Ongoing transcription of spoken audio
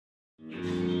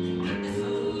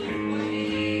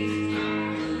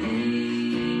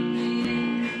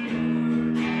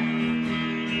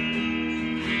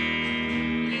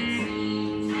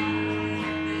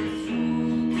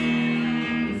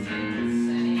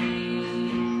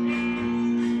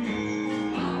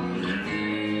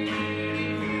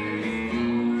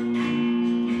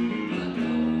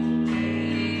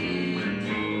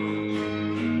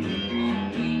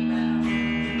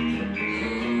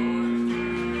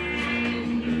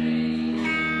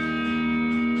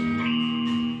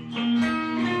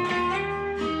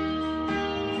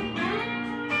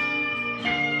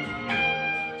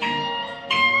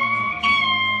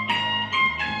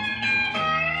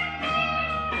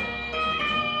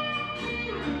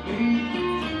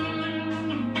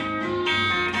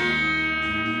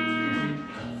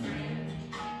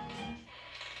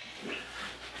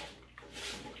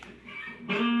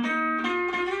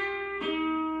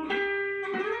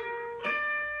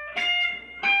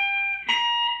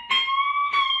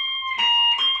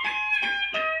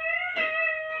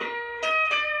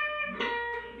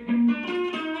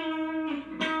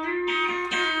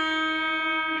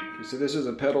this is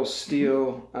a pedal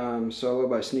steel solo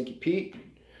by Sneaky Pete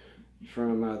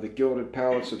from the Gilded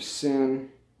Palace of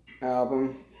Sin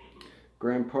album,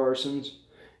 Graham Parsons,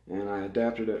 and I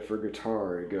adapted it for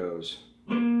guitar. It goes.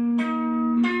 So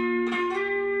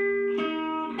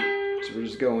we're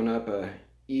just going up a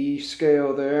E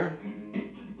scale there.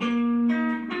 Then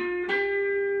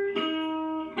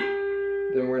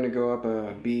we're going to go up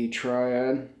a B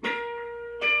triad.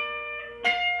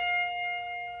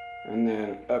 And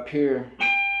then up here,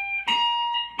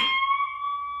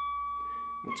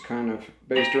 it's kind of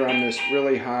based around this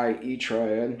really high E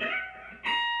triad.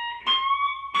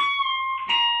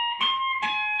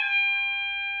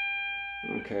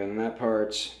 Okay, and that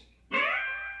part's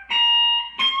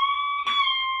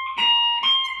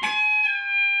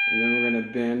and then we're going to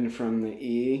bend from the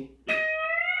E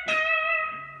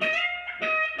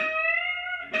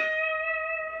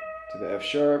to the F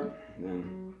sharp, and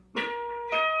then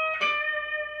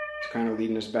it's kind of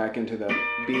leading us back into the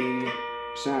B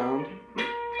sound.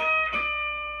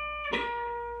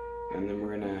 And then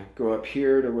we're going to go up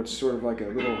here to what's sort of like a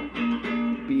little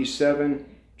B7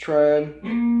 triad.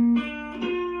 And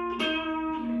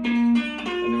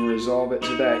then resolve it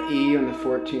to that E on the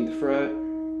 14th fret.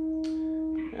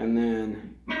 And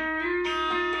then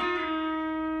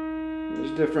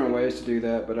there's different ways to do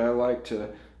that, but I like to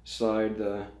slide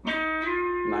the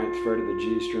 9th fret of the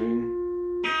G string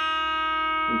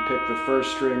and pick the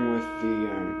first string with the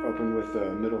open with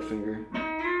the middle finger.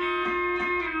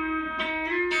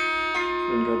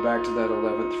 Then go back to that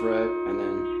 11th fret and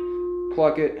then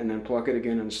pluck it, and then pluck it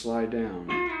again and slide down.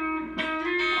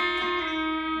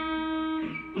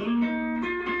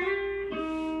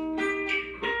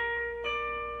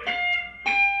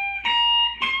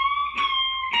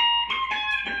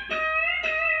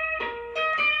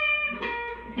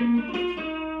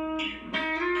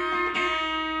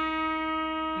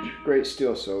 Great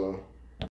steel solo.